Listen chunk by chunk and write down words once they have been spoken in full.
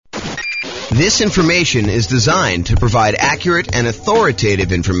This information is designed to provide accurate and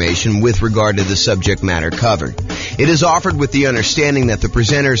authoritative information with regard to the subject matter covered. It is offered with the understanding that the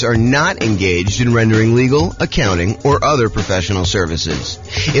presenters are not engaged in rendering legal, accounting, or other professional services.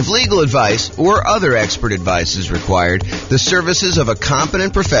 If legal advice or other expert advice is required, the services of a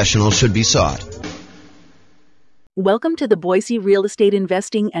competent professional should be sought. Welcome to the Boise Real Estate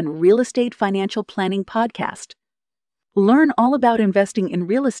Investing and Real Estate Financial Planning Podcast. Learn all about investing in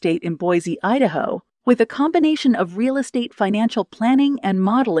real estate in Boise, Idaho, with a combination of real estate financial planning and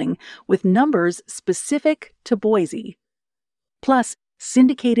modeling with numbers specific to Boise. Plus,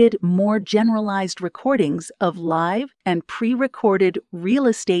 syndicated, more generalized recordings of live and pre-recorded real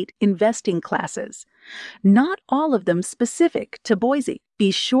estate investing classes, not all of them specific to Boise.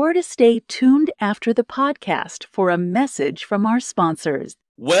 Be sure to stay tuned after the podcast for a message from our sponsors.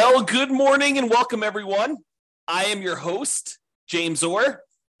 Well, good morning and welcome, everyone. I am your host, James Orr,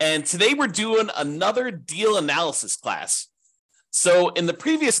 and today we're doing another deal analysis class. So in the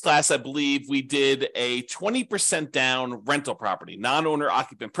previous class, I believe we did a 20% down rental property, non-owner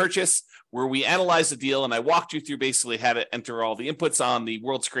occupant purchase, where we analyzed the deal and I walked you through basically how to enter all the inputs on the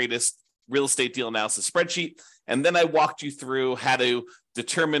world's greatest real estate deal analysis spreadsheet. And then I walked you through how to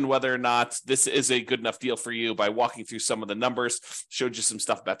determine whether or not this is a good enough deal for you by walking through some of the numbers, showed you some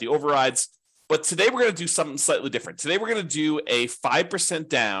stuff about the overrides. But today we're going to do something slightly different. Today we're going to do a 5%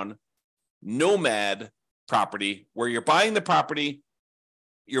 down Nomad property where you're buying the property,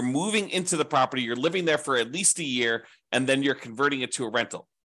 you're moving into the property, you're living there for at least a year, and then you're converting it to a rental.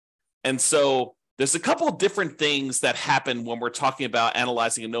 And so there's a couple of different things that happen when we're talking about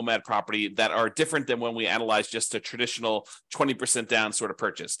analyzing a Nomad property that are different than when we analyze just a traditional 20% down sort of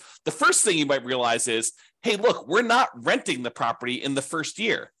purchase. The first thing you might realize is, hey, look, we're not renting the property in the first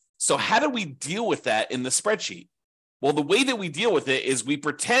year. So how do we deal with that in the spreadsheet? Well, the way that we deal with it is we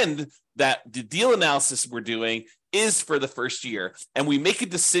pretend that the deal analysis we're doing is for the first year, and we make a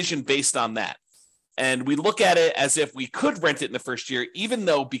decision based on that. And we look at it as if we could rent it in the first year, even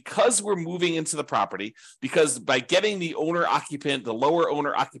though because we're moving into the property, because by getting the owner-occupant, the lower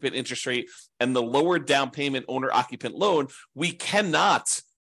owner-occupant interest rate, and the lower down payment owner-occupant loan, we cannot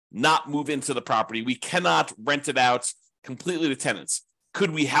not move into the property. We cannot rent it out completely to tenants.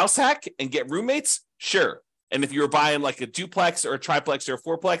 Could we house hack and get roommates? Sure. And if you were buying like a duplex or a triplex or a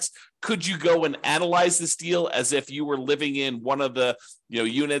fourplex, could you go and analyze this deal as if you were living in one of the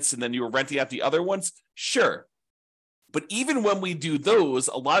units and then you were renting out the other ones? Sure. But even when we do those,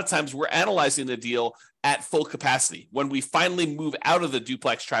 a lot of times we're analyzing the deal at full capacity. When we finally move out of the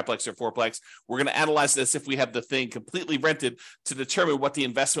duplex, triplex, or fourplex, we're going to analyze this if we have the thing completely rented to determine what the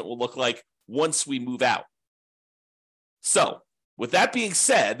investment will look like once we move out. So, with that being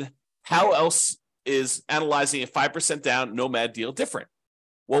said, how else is analyzing a 5% down Nomad deal different?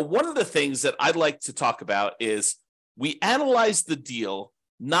 Well, one of the things that I'd like to talk about is we analyze the deal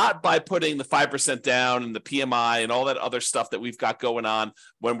not by putting the 5% down and the PMI and all that other stuff that we've got going on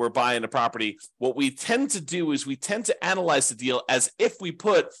when we're buying a property. What we tend to do is we tend to analyze the deal as if we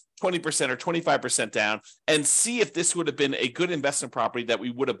put 20% or 25% down and see if this would have been a good investment property that we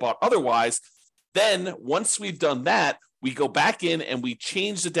would have bought otherwise. Then once we've done that, we go back in and we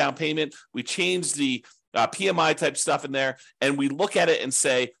change the down payment, we change the PMI type stuff in there, and we look at it and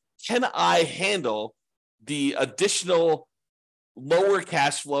say, can I handle the additional lower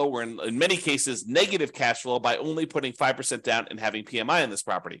cash flow, or in many cases, negative cash flow by only putting 5% down and having PMI on this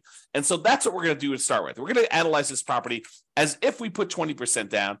property? And so that's what we're going to do to start with. We're going to analyze this property as if we put 20%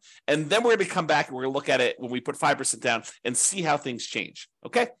 down, and then we're going to come back and we're going to look at it when we put 5% down and see how things change.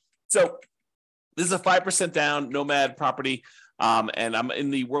 Okay? So this is a 5% down Nomad property, and I'm in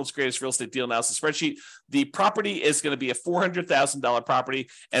the world's greatest real estate deal analysis spreadsheet. The property is going to be a $400,000 property,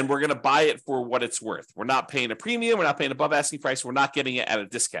 and we're going to buy it for what it's worth. We're not paying a premium. We're not paying above asking price. We're not getting it at a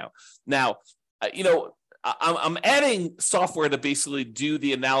discount. Now, I'm adding software to basically do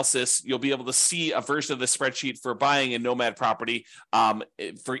the analysis. You'll be able to see a version of the spreadsheet for buying a Nomad property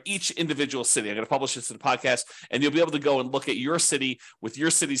for each individual city. I'm going to publish this in the podcast, and you'll be able to go and look at your city with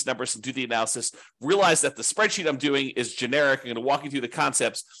your city's numbers and do the analysis. Realize that the spreadsheet I'm doing is generic. I'm going to walk you through the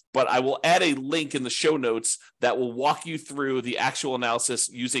concepts, but I will add a link in the show notes that will walk you through the actual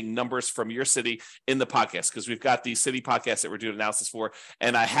analysis using numbers from your city in the podcast, because we've got these city podcasts that we're doing analysis for,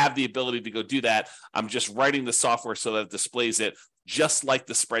 and I have the ability to go do that. I'm just writing the software so that it displays it just like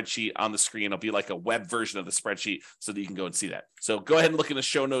the spreadsheet on the screen. It'll be like a web version of the spreadsheet so that you can go and see that. So go ahead and look in the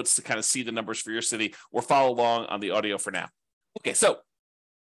show notes to kind of see the numbers for your city, or follow along on the audio for now. Okay, so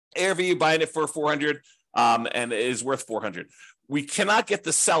ARV buying it for 400 and it is worth 400. we cannot get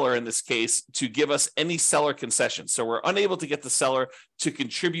the seller in this case to give us any seller concession. So we're unable to get the seller to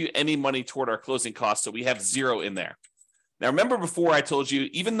contribute any money toward our closing costs. So we have zero in there. Now, remember before I told you,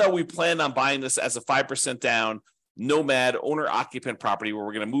 even though we plan on buying this as a 5% down Nomad owner-occupant property where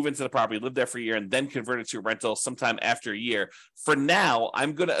we're going to move into the property, live there for a year, and then convert it to a rental sometime after a year. For now,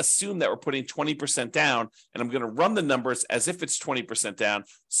 I'm going to assume that we're putting 20% down, and I'm going to run the numbers as if it's 20% down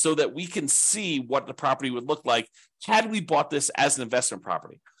so that we can see what the property would look like had we bought this as an investment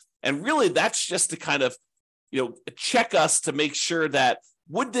property. And really, that's just to kind of, check us to make sure that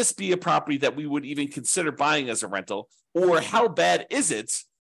would this be a property that we would even consider buying as a rental, or how bad is it?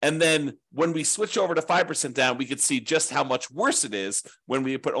 And then when we switch over to 5% down, we could see just how much worse it is when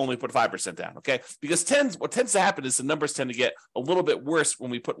we only put 5% down, okay? Because what tends to happen is the numbers tend to get a little bit worse when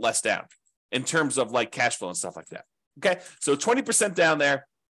we put less down in terms of like cash flow and stuff like that, okay? So 20% down there.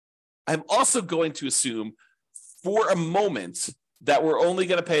 I'm also going to assume for a moment that we're only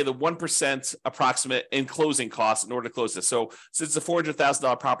going to pay the 1% approximate in closing costs in order to close this. So since it's a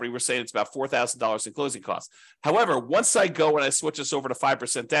 $400,000 property, we're saying it's about $4,000 in closing costs. However, once I go and I switch this over to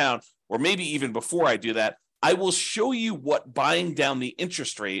 5% down, or maybe even before I do that, I will show you what buying down the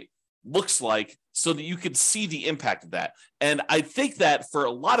interest rate looks like so that you can see the impact of that. And I think that for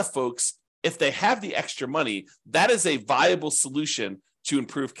a lot of folks, if they have the extra money, that is a viable solution to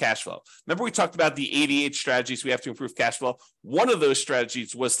improve cash flow. Remember, we talked about the 88 strategies we have to improve cash flow. One of those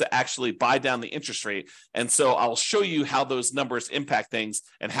strategies was to actually buy down the interest rate. And so I'll show you how those numbers impact things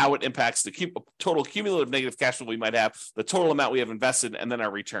and how it impacts the total cumulative negative cash flow we might have, the total amount we have invested, and then our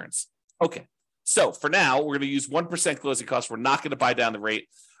returns. Okay, so for now, we're going to use 1% closing costs. We're not going to buy down the rate.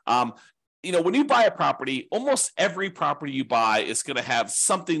 When you buy a property, almost every property you buy is going to have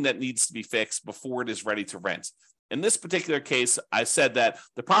something that needs to be fixed before it is ready to rent. In this particular case, I said that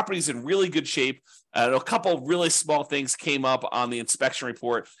the property is in really good shape. A couple of really small things came up on the inspection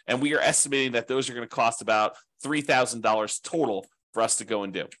report, and we are estimating that those are going to cost about $3,000 total for us to go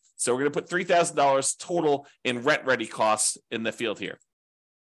and do. So we're going to put $3,000 total in rent-ready costs in the field here.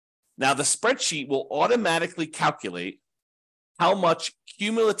 Now, the spreadsheet will automatically calculate how much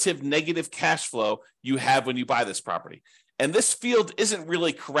cumulative negative cash flow you have when you buy this property. And this field isn't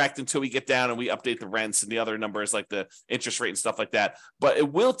really correct until we get down and we update the rents and the other numbers like the interest rate and stuff like that. But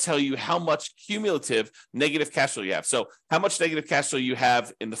it will tell you how much cumulative negative cash flow you have. So how much negative cash flow you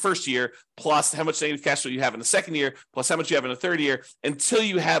have in the first year, plus how much negative cash flow you have in the second year, plus how much you have in the third year, until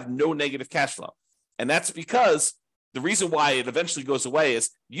you have no negative cash flow. And that's because the reason why it eventually goes away is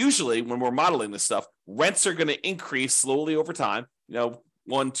usually when we're modeling this stuff, rents are going to increase slowly over time,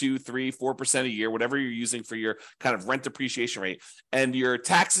 1, 2, 3, 4% a year, whatever you're using for your kind of rent depreciation rate. And your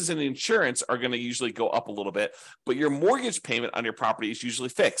taxes and insurance are going to usually go up a little bit, but your mortgage payment on your property is usually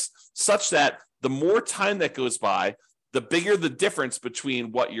fixed, such that the more time that goes by, the bigger the difference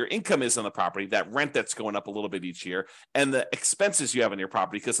between what your income is on the property, that rent that's going up a little bit each year, and the expenses you have on your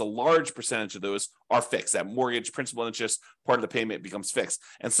property, because a large percentage of those are fixed. That mortgage, principal, and interest, part of the payment becomes fixed.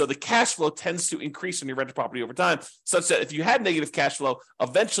 And so the cash flow tends to increase on your rental property over time, such that if you had negative cash flow,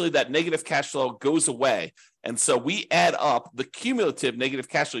 eventually that negative cash flow goes away. And so we add up the cumulative negative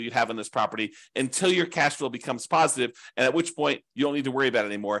cash flow you'd have on this property until your cash flow becomes positive, and at which point you don't need to worry about it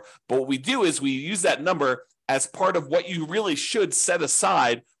anymore. But what we do is we use that number as part of what you really should set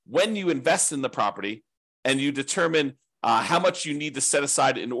aside when you invest in the property, and you determine how much you need to set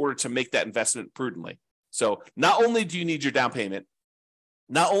aside in order to make that investment prudently. So not only do you need your down payment,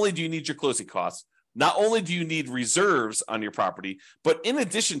 not only do you need your closing costs, not only do you need reserves on your property, but in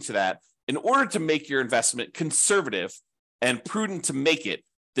addition to that, in order to make your investment conservative and prudent to make it,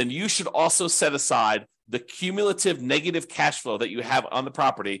 then you should also set aside the cumulative negative cash flow that you have on the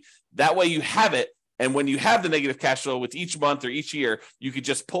property. That way you have it. And when you have the negative cash flow with each month or each year, you could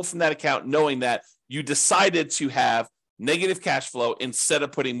just pull from that account knowing that you decided to have negative cash flow instead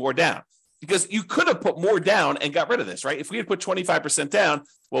of putting more down. Because you could have put more down and got rid of this, right? If we had put 25% down,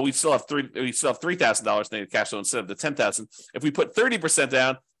 well, we still have $3,000 negative cash flow instead of the $10,000. If we put 30%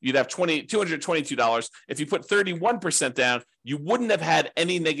 down, you'd have $222. If you put 31% down, you wouldn't have had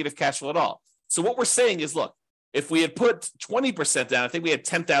any negative cash flow at all. So what we're saying is, look, if we had put 20% down, I think we had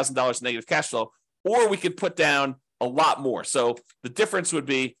 $10,000 negative cash flow, or we could put down a lot more. So the difference would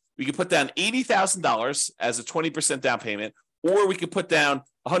be we could put down $80,000 as a 20% down payment, or we could put down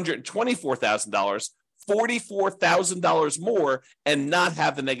 $124,000, $44,000 more, and not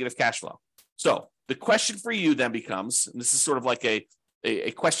have the negative cash flow. So the question for you then becomes, and this is sort of like a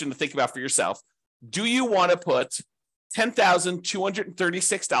question to think about for yourself, do you want to put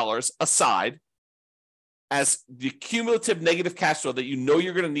 $10,236 aside as the cumulative negative cash flow that you know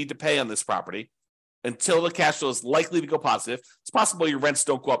you're going to need to pay on this property? until the cash flow is likely to go positive. It's possible your rents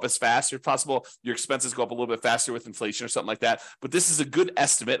don't go up as fast. It's possible your expenses go up a little bit faster with inflation or something like that. But this is a good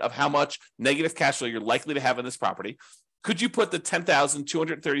estimate of how much negative cash flow you're likely to have in this property. Could you put the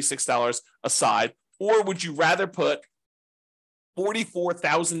 $10,236 aside, or would you rather put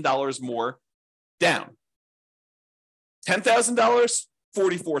 $44,000 more down? $10,000,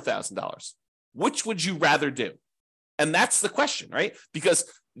 $44,000. Which would you rather do? And that's the question, right? Because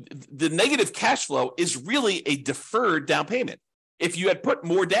the negative cash flow is really a deferred down payment. If you had put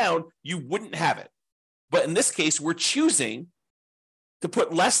more down, you wouldn't have it. But in this case, we're choosing to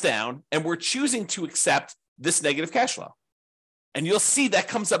put less down, and we're choosing to accept this negative cash flow. And you'll see that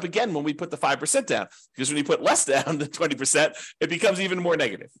comes up again when we put the 5% down, because when you put less down than 20%, it becomes even more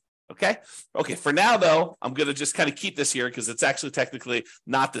negative. Okay, for now, though, I'm going to just kind of keep this here because it's actually technically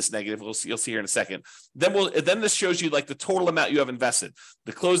not this negative. You'll see here in a second. Then this shows you like the total amount you have invested,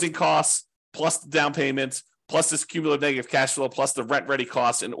 the closing costs plus the down payment, plus this cumulative negative cash flow, plus the rent ready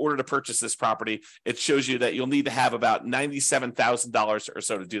costs in order to purchase this property. It shows you that you'll need to have about $97,000 or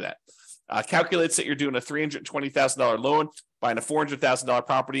so to do that. Calculates that you're doing a $320,000 loan, buying a $400,000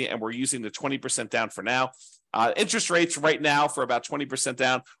 property, and we're using the 20% down for now. Interest rates right now for about 20%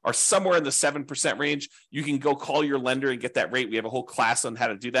 down are somewhere in the 7% range. You can go call your lender and get that rate. We have a whole class on how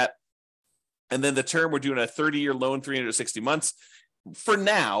to do that. And then the term, we're doing a 30-year loan, 360 months. For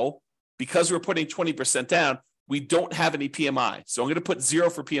now, because we're putting 20% down, we don't have any PMI. So I'm going to put 0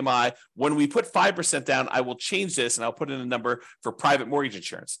 for PMI. When we put 5% down, I will change this and I'll put in a number for private mortgage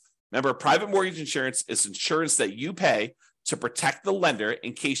insurance. Remember, private mortgage insurance is insurance that you pay to protect the lender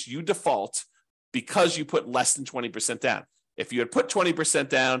in case you default because you put less than 20% down. If you had put 20%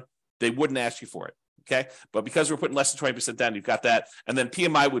 down, they wouldn't ask you for it, okay? But because we're putting less than 20% down, you've got that. And then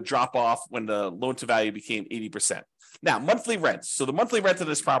PMI would drop off when the loan to value became 80%. Now, monthly rents. So the monthly rent of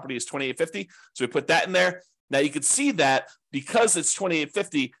this property is $2,850. So we put that in there. Now you can see that because it's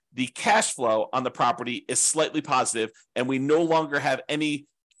 $2,850, the cash flow on the property is slightly positive, and we no longer have any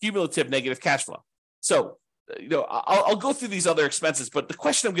cumulative negative cash flow. So, I'll go through these other expenses, but the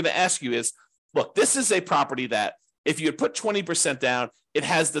question I'm going to ask you is, look, this is a property that if you had put 20% down, it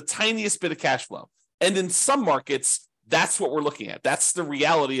has the tiniest bit of cash flow. And in some markets, that's what we're looking at. That's the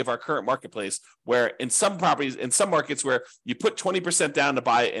reality of our current marketplace, where in some markets where you put 20% down to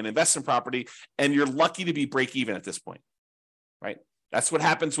buy an investment property and you're lucky to be break even at this point, right? That's what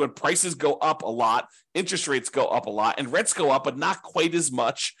happens when prices go up a lot, interest rates go up a lot, and rents go up, but not quite as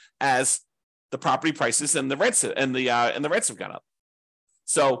much as the property prices and the rents and the rents have gone up.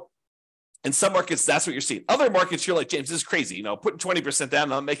 So in some markets, that's what you're seeing. Other markets, you're like, James, this is crazy. Putting 20% down,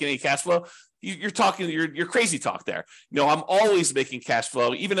 not making any cash flow. You're talking, you're crazy talk there. I'm always making cash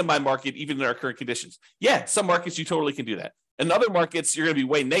flow, even in my market, even in our current conditions. Yeah, some markets you totally can do that. In other markets, you're going to be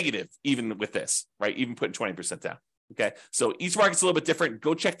way negative, even with this, right? Even putting 20% down. Okay, so each market's a little bit different.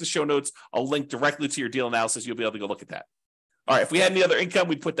 Go check the show notes. I'll link directly to your deal analysis. You'll be able to go look at that. All right, if we had any other income,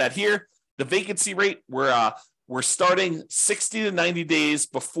 we'd put that here. The vacancy rate, we're starting 60 to 90 days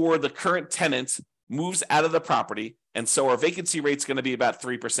before the current tenant moves out of the property. And so our vacancy rate is going to be about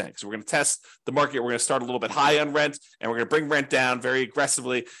 3%. So we're going to test the market. We're going to start a little bit high on rent, and we're going to bring rent down very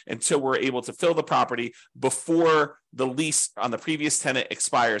aggressively until we're able to fill the property before the lease on the previous tenant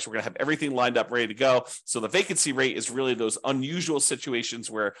expires. We're going to have everything lined up, ready to go. So the vacancy rate is really those unusual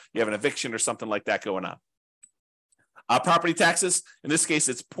situations where you have an eviction or something like that going on. Property taxes, in this case,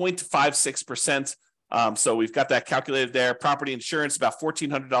 it's 0.56%. So we've got that calculated there. Property insurance, about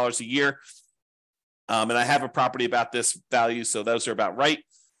 $1,400 a year. And I have a property about this value, so those are about right.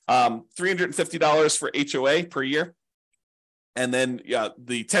 $350 for HOA per year. And then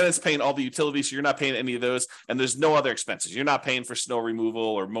the tenant's paying all the utilities, so you're not paying any of those. And there's no other expenses. You're not paying for snow removal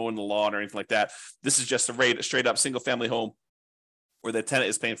or mowing the lawn or anything like that. This is just a straight up single family home where the tenant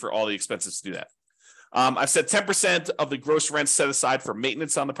is paying for all the expenses to do that. I've said 10% of the gross rent set aside for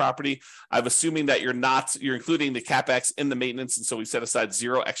maintenance on the property. I'm assuming that you're including the CapEx in the maintenance. And so we set aside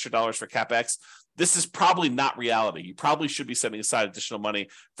 $0 extra for CapEx. This is probably not reality. You probably should be setting aside additional money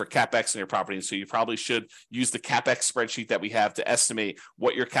for CapEx in your property. And so you probably should use the CapEx spreadsheet that we have to estimate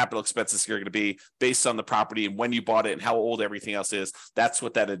what your capital expenses are going to be based on the property and when you bought it and how old everything else is. That's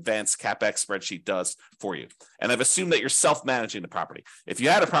what that advanced CapEx spreadsheet does for you. And I've assumed that you're self-managing the property. If you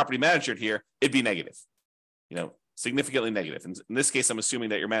had a property manager here, it'd be negative, significantly negative. In this case, I'm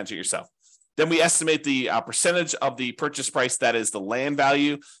assuming that you're managing it yourself. Then we estimate the percentage of the purchase price that is the land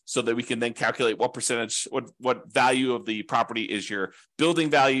value, so that we can then calculate what percentage, what value of the property is your building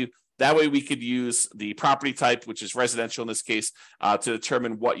value. That way we could use the property type, which is residential in this case, to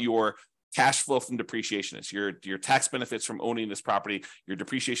determine what your cash flow from depreciation is, your tax benefits from owning this property, your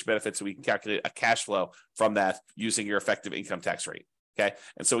depreciation benefits, so we can calculate a cash flow from that using your effective income tax rate. Okay.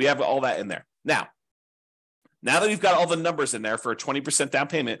 And so we have all that in there. Now that we've got all the numbers in there for a 20% down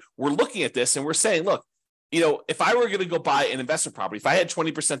payment, we're looking at this and we're saying, look, if I were going to go buy an investment property, if I had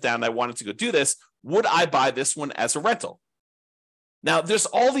 20% down and I wanted to go do this, would I buy this one as a rental? Now, there's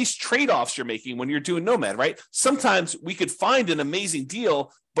all these trade-offs you're making when you're doing Nomad, right? Sometimes we could find an amazing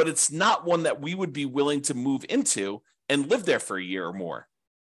deal, but it's not one that we would be willing to move into and live there for a year or more.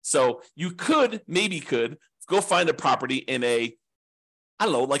 So you maybe could go find a property in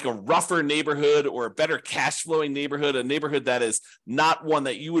like a rougher neighborhood or a better cash flowing neighborhood, a neighborhood that is not one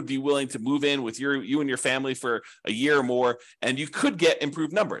that you would be willing to move in with you and your family for a year or more, and you could get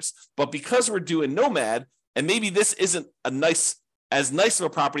improved numbers. But because we're doing Nomad, and maybe this isn't as nice of a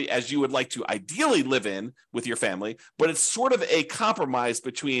property as you would like to ideally live in with your family, but it's sort of a compromise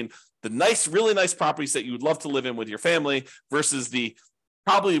between the really nice properties that you would love to live in with your family versus the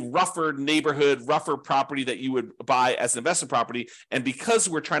probably rougher neighborhood, rougher property that you would buy as an investment property. And because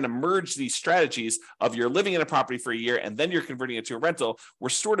we're trying to merge these strategies of you're living in a property for a year and then you're converting it to a rental, we're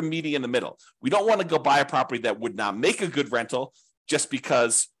sort of meeting in the middle. We don't want to go buy a property that would not make a good rental just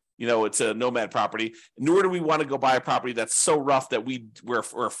because it's a Nomad property, nor do we want to go buy a property that's so rough that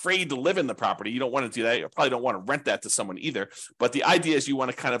we're afraid to live in the property. You don't want to do that. You probably don't want to rent that to someone either. But the idea is you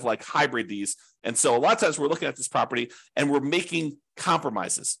want to kind of like hybrid these. And so a lot of times we're looking at this property and we're making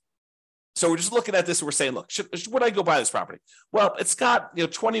compromises. So we're just looking at this and we're saying, look, would I go buy this property? Well, it's got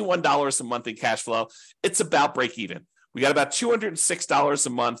 $21 a month in cash flow. It's about break even. We got about $206 a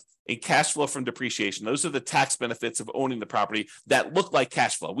month in cash flow from depreciation. Those are the tax benefits of owning the property that look like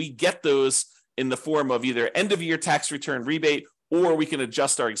cash flow. We get those in the form of either end of year tax return rebate, or we can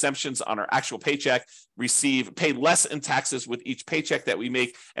adjust our exemptions on our actual paycheck, pay less in taxes with each paycheck that we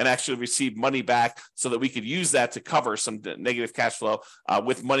make, and actually receive money back so that we could use that to cover some negative cash flow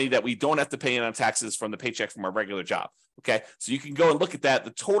with money that we don't have to pay in on taxes from the paycheck from our regular job. Okay, so you can go and look at that.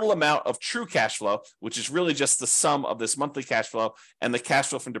 The total amount of true cash flow, which is really just the sum of this monthly cash flow and the cash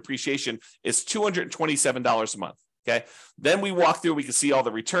flow from depreciation, is $227 a month. Okay, then we walk through, we can see all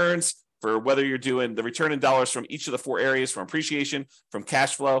the returns for whether you're doing the return in dollars from each of the four areas, from appreciation, from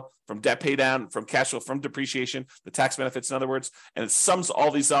cash flow, from debt pay down, from cash flow from depreciation, the tax benefits, in other words, and it sums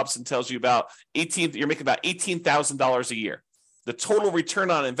all these up and tells you you're making about $18,000 a year. The total return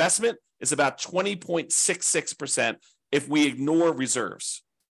on investment is about 20.66% if we ignore reserves.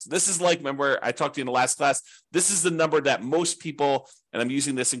 So this is like, remember I talked to you in the last class, this is the number that most people, and I'm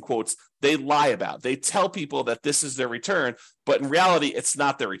using this in quotes, they lie about. They tell people that this is their return, but in reality, it's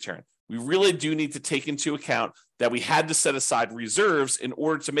not their return. We really do need to take into account that we had to set aside reserves in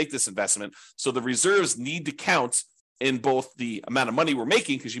order to make this investment. So the reserves need to count in both the amount of money we're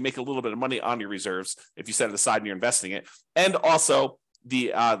making, because you make a little bit of money on your reserves if you set it aside and you're investing it, and also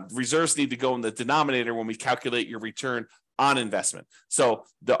the reserves need to go in the denominator when we calculate your return on investment. So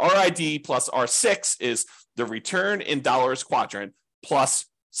the RID plus R6 is the return in dollars quadrant plus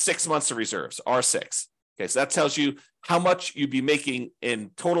 6 months of reserves, R6. Okay, so that tells you how much you'd be making in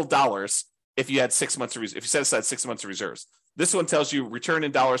total dollars if you had 6 months of if you set aside 6 months of reserves. This one tells you return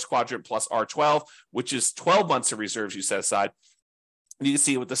in dollars quadrant plus R12, which is 12 months of reserves you set aside. And you can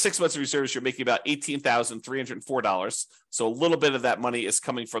see with the 6 months of reserves, you're making about $18,304. So a little bit of that money is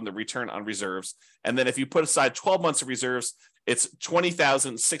coming from the return on reserves. And then if you put aside 12 months of reserves, it's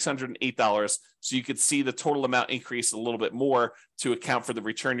 $20,608. So you could see the total amount increase a little bit more to account for the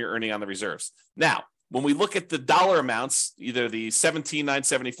return you're earning on the reserves. Now, when we look at the dollar amounts, either the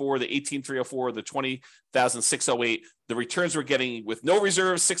 $17,974, the $18,304, the $20,608, the returns we're getting with no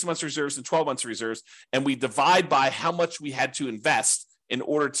reserves, 6 months reserves, and 12 months reserves, and we divide by how much we had to invest in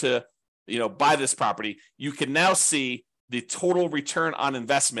order to, buy this property, you can now see the total return on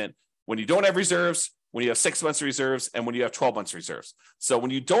investment when you don't have reserves, when you have 6 months reserves, and when you have 12 months reserves. So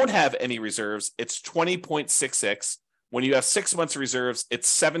when you don't have any reserves, it's 20.66. When you have 6 months reserves,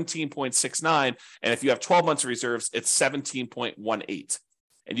 it's 17.69. And if you have 12 months reserves, it's 17.18.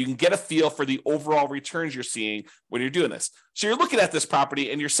 And you can get a feel for the overall returns you're seeing when you're doing this. So you're looking at this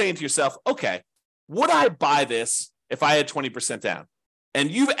property and you're saying to yourself, okay, would I buy this if I had 20% down? And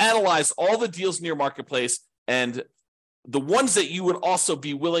you've analyzed all the deals in your marketplace and the ones that you would also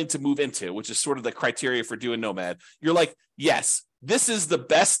be willing to move into, which is sort of the criteria for doing Nomad. You're like, yes, this is the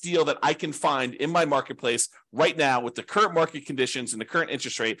best deal that I can find in my marketplace right now with the current market conditions and the current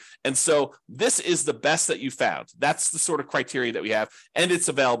interest rate. And so this is the best that you found. That's the sort of criteria that we have, and it's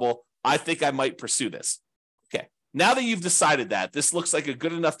available. I think I might pursue this. Okay. Now that you've decided that this looks like a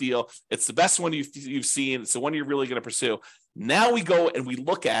good enough deal, it's the best one you've seen, it's the one you're really going to pursue. Now we go and we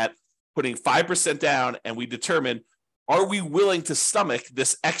look at putting 5% down, and we determine, are we willing to stomach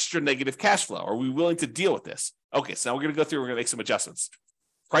this extra negative cash flow? Are we willing to deal with this? Okay, so now we're going to go through, we're going to make some adjustments.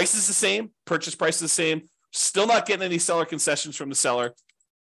 Price is the same, purchase price is the same, still not getting any seller concessions from the seller.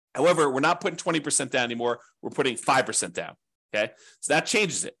 However, we're not putting 20% down anymore, we're putting 5% down, okay? So that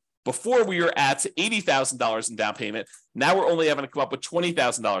changes it. Before we were at $80,000 in down payment, now we're only having to come up with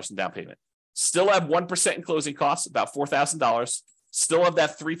 $20,000 in down payment. Still have 1% in closing costs, about $4,000. Still have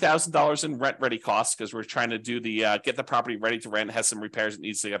that $3,000 in rent ready costs because we're trying to do the get the property ready to rent, has some repairs it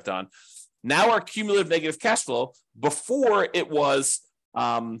needs to get done. Now our cumulative negative cash flow, before it was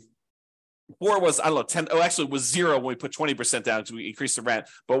I don't know, 10. Oh, actually, it was zero when we put 20% down because we increased the rent.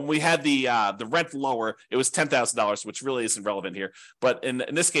 But when we had the rent lower, it was $10,000, which really isn't relevant here. But in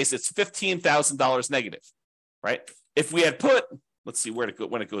this case, it's $15,000 negative, right? If we had put, let's see when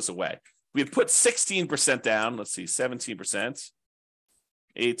it goes away. We had put 16% down. Let's see, 17%,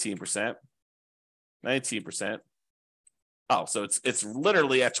 18%, 19%. Oh, so it's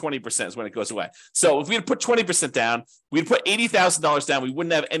literally at 20% is when it goes away. So if we had put 20% down, we'd put $80,000 down, we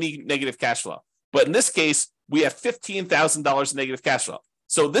wouldn't have any negative cash flow. But in this case, we have $15,000 negative cash flow.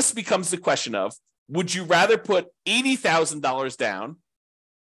 So this becomes the question of, would you rather put $80,000 down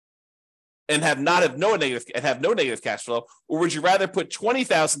and have no negative cash flow, or would you rather put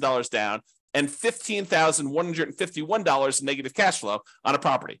 $20,000 down and $15,151 in negative cash flow on a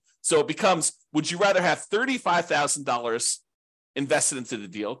property? So it becomes, would you rather have $35,000 invested into the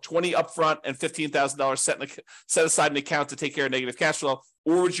deal, 20 upfront and $15,000 set aside an account to take care of negative cash flow,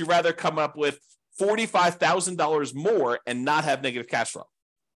 or would you rather come up with $45,000 more and not have negative cash flow?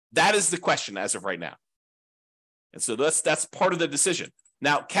 That is the question as of right now. And so that's part of the decision.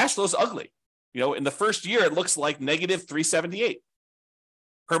 Now, cash flow is ugly. In the first year, it looks like negative $378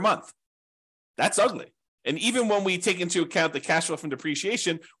 per month. That's ugly. And even when we take into account the cash flow from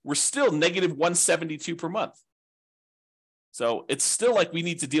depreciation, we're still negative $172 per month. So it's still like we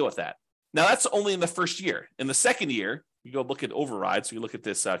need to deal with that. Now, that's only in the first year. In the second year, you go look at overrides. So you look at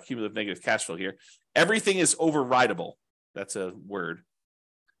this cumulative negative cash flow here. Everything is overrideable. That's a word.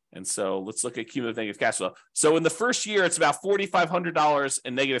 And so let's look at cumulative negative cash flow. So in the first year, it's about $4,500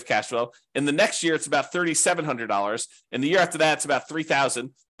 in negative cash flow. In the next year, it's about $3,700. In the year after that, it's about $3,000.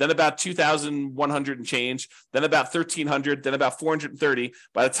 Then about $2,100 and change. Then about $1,300. Then about $430.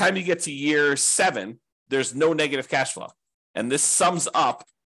 By the time you get to year 7, there's no negative cash flow. And this sums up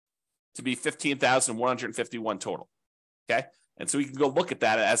to be $15,151 total. Okay. And so we can go look at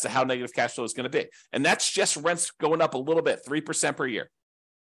that as to how negative cash flow is going to be. And that's just rents going up a little bit, 3% per year.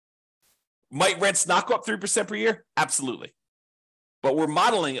 Might rents not go up 3% per year? Absolutely. But we're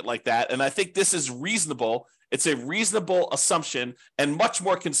modeling it like that. And I think this is reasonable. It's a reasonable assumption and much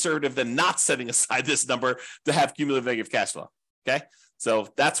more conservative than not setting aside this number to have cumulative negative cash flow. Okay. So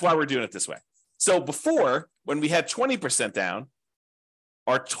that's why we're doing it this way. So before, when we had 20% down,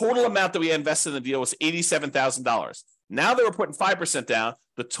 our total amount that we had invested in the deal was $87,000. Now that we're putting 5% down,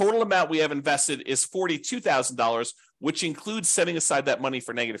 the total amount we have invested is $42,000, which includes setting aside that money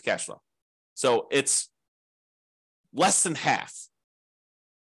for negative cash flow. So it's less than half,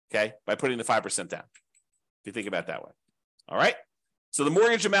 okay, by putting the 5% down, if you think about it that way. All right. So the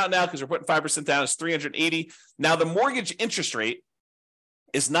mortgage amount now, because we're putting 5% down, is $380. Now the mortgage interest rate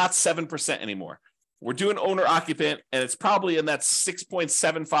is not 7% anymore. We're doing owner occupant, and it's probably in that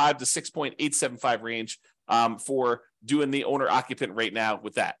 6.75 to 6.875 range for doing the owner occupant rate now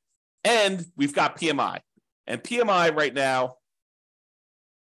with that. And we've got PMI. And PMI right now,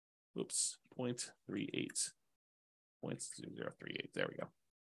 0.38. 0.038. There we go.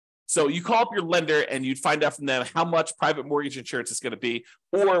 So you call up your lender and you'd find out from them how much private mortgage insurance is going to be.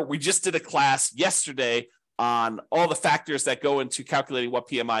 Or we just did a class yesterday on all the factors that go into calculating what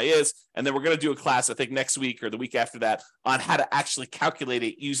PMI is. And then we're going to do a class, I think next week or the week after that, on how to actually calculate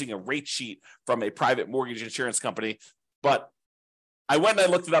it using a rate sheet from a private mortgage insurance company. But I went and I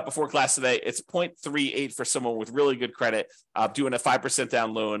looked it up before class today. It's 0.38 for someone with really good credit, doing a 5%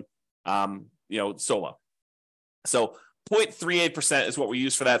 down loan, solo. So 0.38% is what we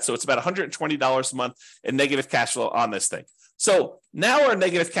use for that. So it's about $120 a month in negative cash flow on this thing. So now our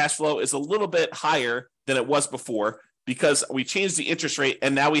negative cash flow is a little bit higher than it was before because we changed the interest rate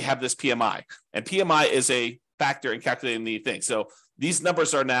and now we have this PMI. And PMI is a factor in calculating the thing. So these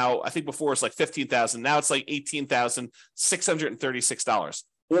numbers are now, I think before it's like $15,000. Now it's like $18,636.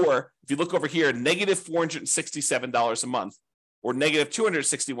 Or if you look over here, negative $467 a month or negative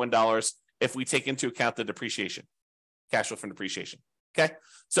 $261 if we take into account the depreciation, cash flow from depreciation. Okay.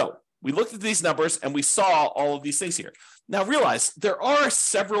 So we looked at these numbers and we saw all of these things here. Now realize there are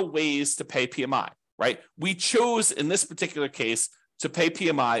several ways to pay PMI, right? We chose in this particular case to pay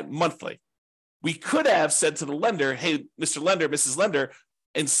PMI monthly. We could have said to the lender, hey, Mr. Lender, Mrs. Lender,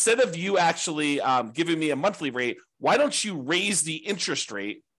 instead of you actually giving me a monthly rate, why don't you raise the interest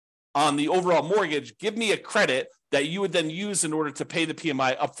rate on the overall mortgage? Give me a credit that you would then use in order to pay the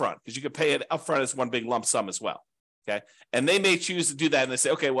PMI upfront, because you could pay it upfront as one big lump sum as well. Okay. And they may choose to do that. And they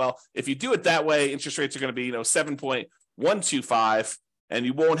say, okay, well, if you do it that way, interest rates are going to be, 7.125, and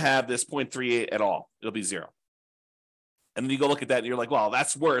you won't have this 0.38 at all. It'll be zero. And then you go look at that and you're like, well,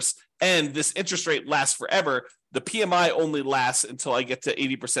 that's worse. And this interest rate lasts forever. The PMI only lasts until I get to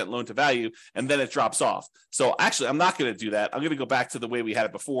 80% loan to value, and then it drops off. So actually, I'm not going to do that. I'm going to go back to the way we had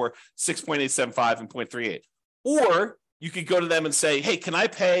it before, 6.875 and 0.38. Or you could go to them and say, hey, can I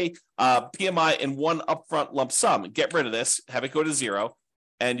pay PMI in one upfront lump sum and get rid of this, have it go to zero,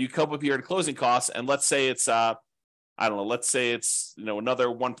 and you come up with your closing costs, and let's say it's, let's say it's, another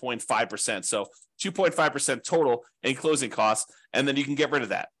 1.5%. So 2.5% total in closing costs, and then you can get rid of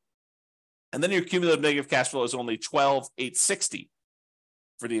that. And then your cumulative negative cash flow is only 12,860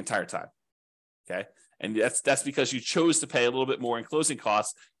 for the entire time. Okay. And that's because you chose to pay a little bit more in closing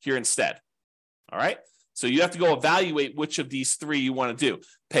costs here instead. All right. So you have to go evaluate which of these three you want to do.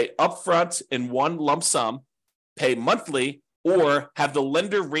 Pay upfront in one lump sum, pay monthly, or have the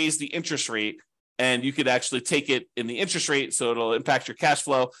lender raise the interest rate, and you could actually take it in the interest rate, so it'll impact your cash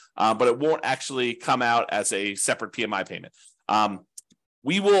flow, but it won't actually come out as a separate PMI payment.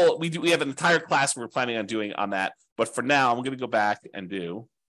 We have an entire class we're planning on doing on that, but for now, I'm going to go back and do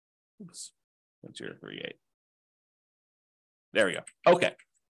 1038. There we go. Okay.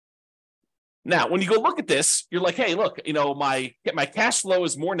 Now, when you go look at this, you're like, hey, look, my cash flow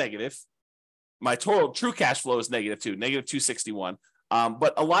is more negative. My total true cash flow is negative too, negative 261.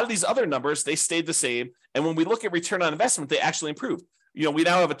 But a lot of these other numbers, they stayed the same. And when we look at return on investment, they actually improved. We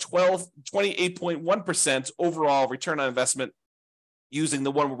now have a 28.1% overall return on investment using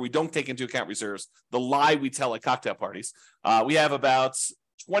the one where we don't take into account reserves, the lie we tell at cocktail parties. We have about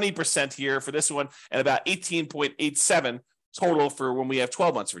 20% here for this one and about 18.87 total for when we have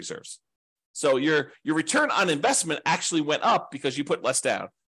 12 months of reserves. So your return on investment actually went up because you put less down,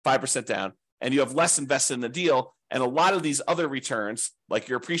 5% down, and you have less invested in the deal. And a lot of these other returns, like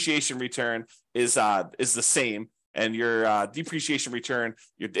your appreciation return is the same, and your depreciation return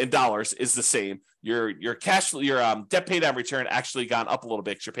in dollars is the same. Your cash flow, your debt pay down return actually gone up a little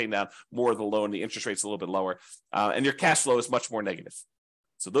bit because you're paying down more of the loan. The interest rate's a little bit lower, and your cash flow is much more negative.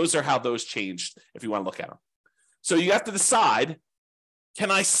 So those are how those changed if you want to look at them. So you have to decide,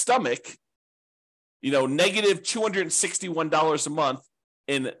 can I stomach, negative $261 a month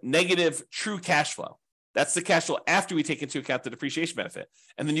in negative true cash flow? That's the cash flow after we take into account the depreciation benefit.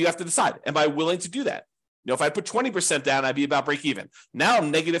 And then you have to decide, am I willing to do that? If I put 20% down, I'd be about break even. Now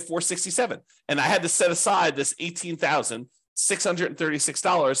I'm negative 467. And I had to set aside this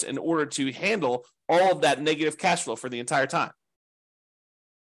 $18,636 in order to handle all of that negative cash flow for the entire time.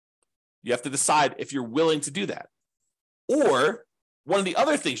 You have to decide if you're willing to do that. Or one of the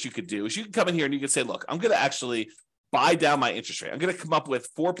other things you could do is you can come in here and you can say, look, I'm going to actually buy down my interest rate. I'm going to come up with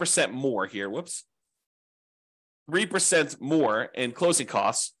 4% more here. 3% more in closing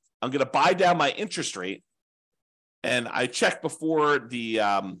costs. I'm going to buy down my interest rate. And I checked before the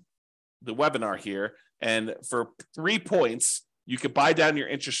webinar here. And for 3 points, you could buy down your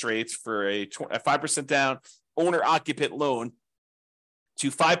interest rates for a 5% down owner-occupant loan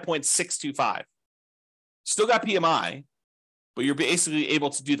to 5.625. Still got PMI, but you're basically able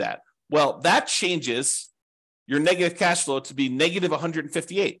to do that. Well, that changes your negative cash flow to be negative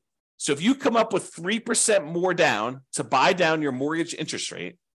 158. So if you come up with 3% more down to buy down your mortgage interest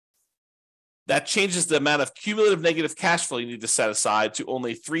rate, that changes the amount of cumulative negative cash flow you need to set aside to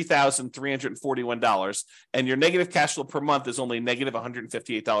only $3,341. And your negative cash flow per month is only negative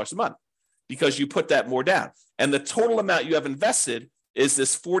 $158 a month because you put that more down. And the total amount you have invested is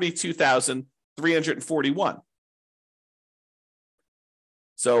this $42,341.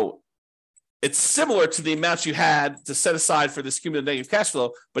 So it's similar to the amounts you had to set aside for this cumulative negative cash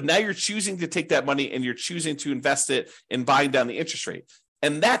flow, but now you're choosing to take that money and you're choosing to invest it in buying down the interest rate.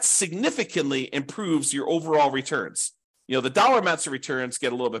 And that significantly improves your overall returns. The dollar amounts of returns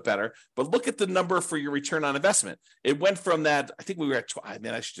get a little bit better, but look at the number for your return on investment. It went from that, I think we were at, I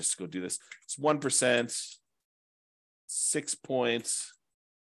should just go do this. It's 1%,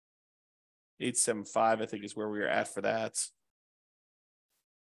 6.875, I think is where we were at for that.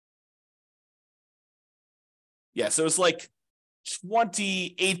 Yeah, so it's like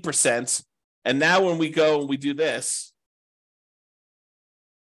 28%. And now when we go and we do this,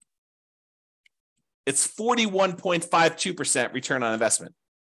 it's 41.52% return on investment.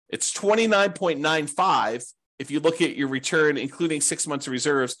 It's 29.95 if you look at your return, including 6 months of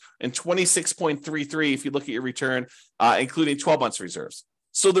reserves, and 26.33 if you look at your return, including 12 months of reserves.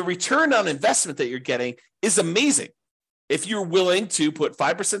 So the return on investment that you're getting is amazing. If you're willing to put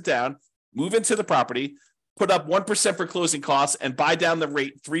 5% down, move into the property, put up 1% for closing costs, and buy down the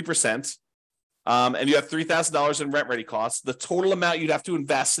rate 3%, and you have $3,000 in rent-ready costs, the total amount you'd have to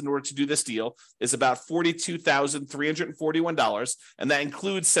invest in order to do this deal is about $42,341, and that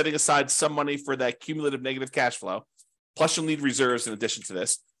includes setting aside some money for that cumulative negative cash flow, plus you'll need reserves in addition to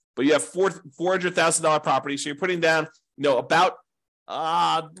this. But you have $400,000 property, so you're putting down, about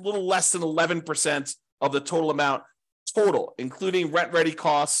a little less than 11% of the total amount, total, including rent-ready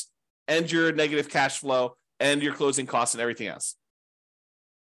costs and your negative cash flow and your closing costs and everything else.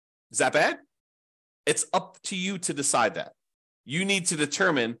 Is that bad? It's up to you to decide that. You need to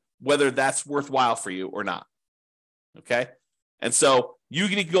determine whether that's worthwhile for you or not. Okay? And so you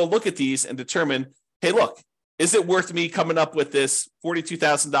need to go look at these and determine, hey, look, is it worth me coming up with this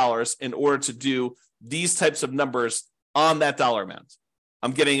 $42,000 in order to do these types of numbers on that dollar amount?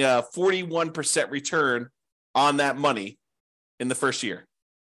 I'm getting a 41% return on that money in the first year.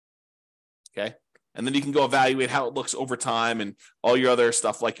 Okay? And then you can go evaluate how it looks over time and all your other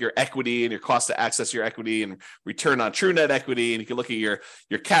stuff like your equity and your cost to access your equity and return on true net equity. And you can look at your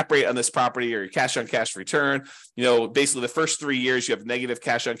cap rate on this property or your cash on cash return. Basically the first 3 years you have negative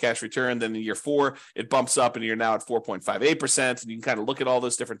cash on cash return. Then in year 4, it bumps up and you're now at 4.58%. And you can kind of look at all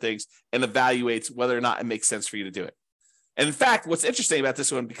those different things and evaluate whether or not it makes sense for you to do it. And in fact, what's interesting about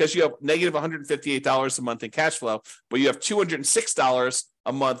this one, because you have negative $158 a month in cash flow, but you have $206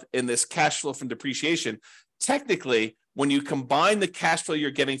 a month in this cash flow from depreciation, technically, when you combine the cash flow you're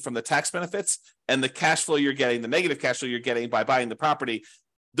getting from the tax benefits and the cash flow you're getting, the negative cash flow you're getting by buying the property,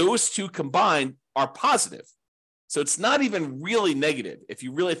 those two combined are positive. So it's not even really negative if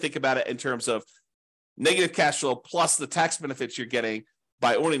you really think about it in terms of negative cash flow plus the tax benefits you're getting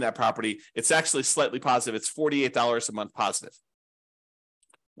by owning that property. It's actually slightly positive. It's $48 a month positive,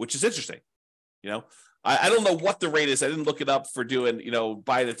 which is interesting. I don't know what the rate is. I didn't look it up for doing,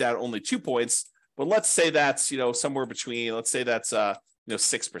 buying it down only 2 points, but let's say that's, somewhere between, let's say that's,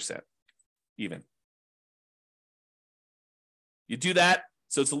 6% even. You do that.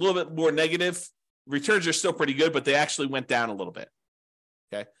 So it's a little bit more negative. Returns are still pretty good, but they actually went down a little bit.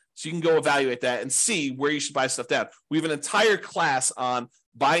 Okay. So you can go evaluate that and see where you should buy stuff down. We have an entire class on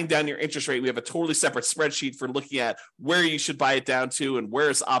buying down your interest rate. We have a totally separate spreadsheet for looking at where you should buy it down to and where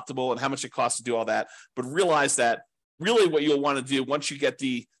it's optimal and how much it costs to do all that. But realize that really what you'll want to do once you get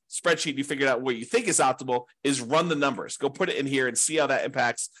the spreadsheet, you figure out what you think is optimal, is run the numbers. Go put it in here and see how that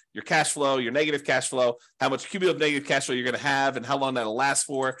impacts your cash flow, your negative cash flow, how much cumulative negative cash flow you're going to have and how long that'll last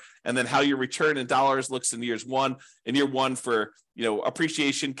for, and then how your return in dollars looks in year one for,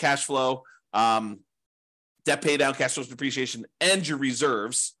 appreciation, cash flow, debt pay down, cash flow depreciation, and your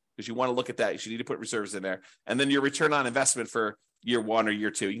reserves, because you want to look at that. You need to put reserves in there. And then your return on investment for year 1 or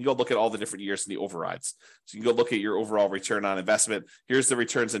year 2. You can go look at all the different years in the overrides. So you can go look at your overall return on investment. Here's the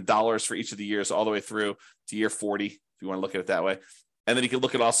returns in dollars for each of the years all the way through to year 40, if you want to look at it that way. And then you can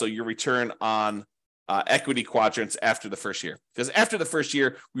look at also your return on equity quadrants after the first year. Because after the first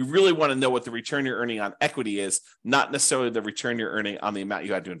year, we really want to know what the return you're earning on equity is, not necessarily the return you're earning on the amount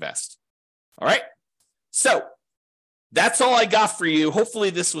you had to invest. All right? So that's all I got for you. Hopefully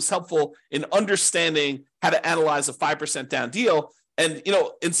this was helpful in understanding how to analyze a 5% down deal. And,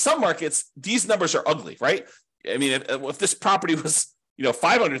 in some markets, these numbers are ugly, right? I mean, if this property was,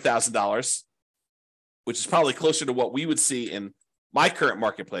 $500,000, which is probably closer to what we would see in my current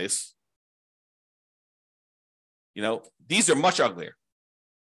marketplace, these are much uglier.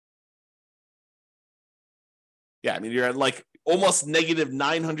 Yeah, I mean, you're at like almost negative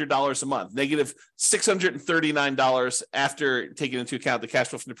 $900 a month, negative $639 after taking into account the cash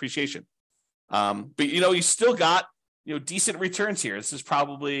flow from depreciation. But you still got decent returns here. This is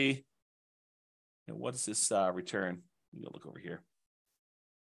probably what is this return? You look over here.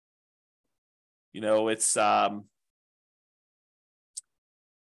 It's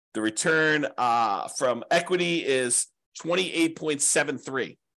the return from equity is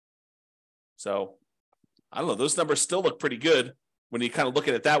 28.73. So I don't know. Those numbers still look pretty good when you kind of look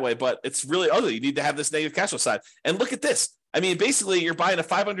at it that way, but it's really ugly. You need to have this negative cash flow side. And look at this. I mean, basically, you're buying a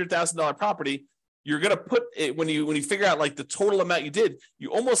 $500,000 property. You're going to put it when you figure out like the total amount you did.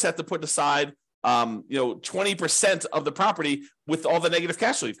 You almost have to put aside, 20% of the property with all the negative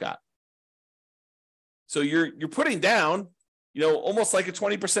cash flow you've got. So you're putting down, almost like a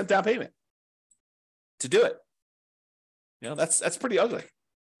 20% down payment to do it. That's pretty ugly.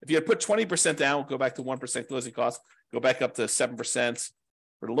 If you had put 20% down, go back to 1% closing costs, go back up to 7%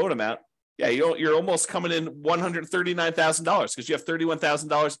 for the loan amount, Yeah, you're almost coming in $139,000 because you have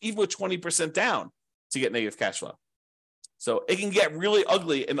 $31,000 even with 20% down to get negative cash flow. So it can get really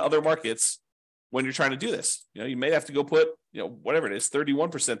ugly in other markets when you're trying to do this. You may have to go put, whatever it is,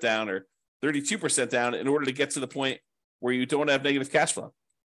 31% down or 32% down in order to get to the point where you don't have negative cash flow.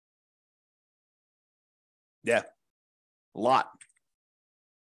 Yeah, a lot.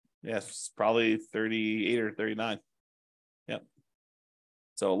 Yeah, it's probably 38 or 39. Yeah.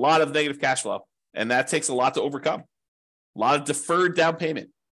 So a lot of negative cash flow, and that takes a lot to overcome. A lot of deferred down payment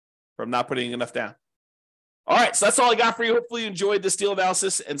from not putting enough down. All right, so that's all I got for you. Hopefully you enjoyed this deal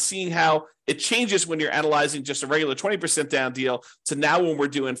analysis and seeing how it changes when you're analyzing just a regular 20% down deal to now when we're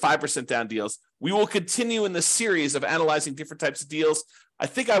doing 5% down deals. We will continue in this series of analyzing different types of deals. I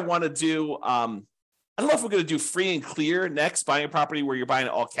think I want to do, I don't know if we're going to do free and clear next, buying a property where you're buying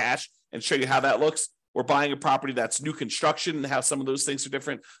it all cash and show you how that looks. Or buying a property that's new construction and how some of those things are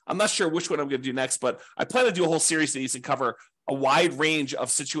different. I'm not sure which one I'm going to do next, but I plan to do a whole series of these and cover a wide range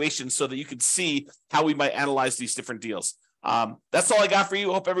of situations so that you can see how we might analyze these different deals. That's all I got for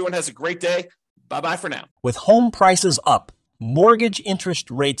you. Hope everyone has a great day. Bye-bye for now. With home prices up, mortgage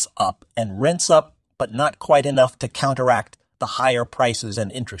interest rates up, and rents up, but not quite enough to counteract the higher prices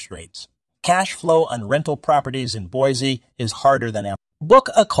and interest rates, cash flow on rental properties in Boise is harder than ever. Book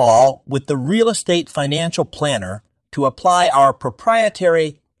a call with the Real Estate Financial Planner to apply our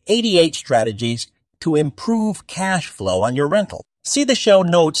proprietary 88 strategies to improve cash flow on your rental. See the show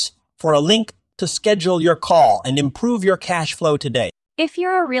notes for a link to schedule your call and improve your cash flow today. If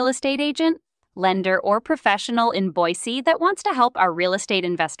you're a real estate agent, lender, or professional in Boise that wants to help our real estate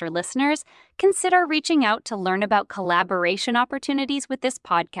investor listeners, consider reaching out to learn about collaboration opportunities with this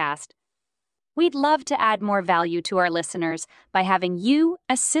podcast. We'd love to add more value to our listeners by having you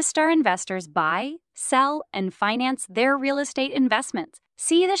assist our investors buy, sell, and finance their real estate investments.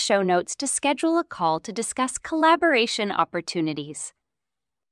 See the show notes to schedule a call to discuss collaboration opportunities.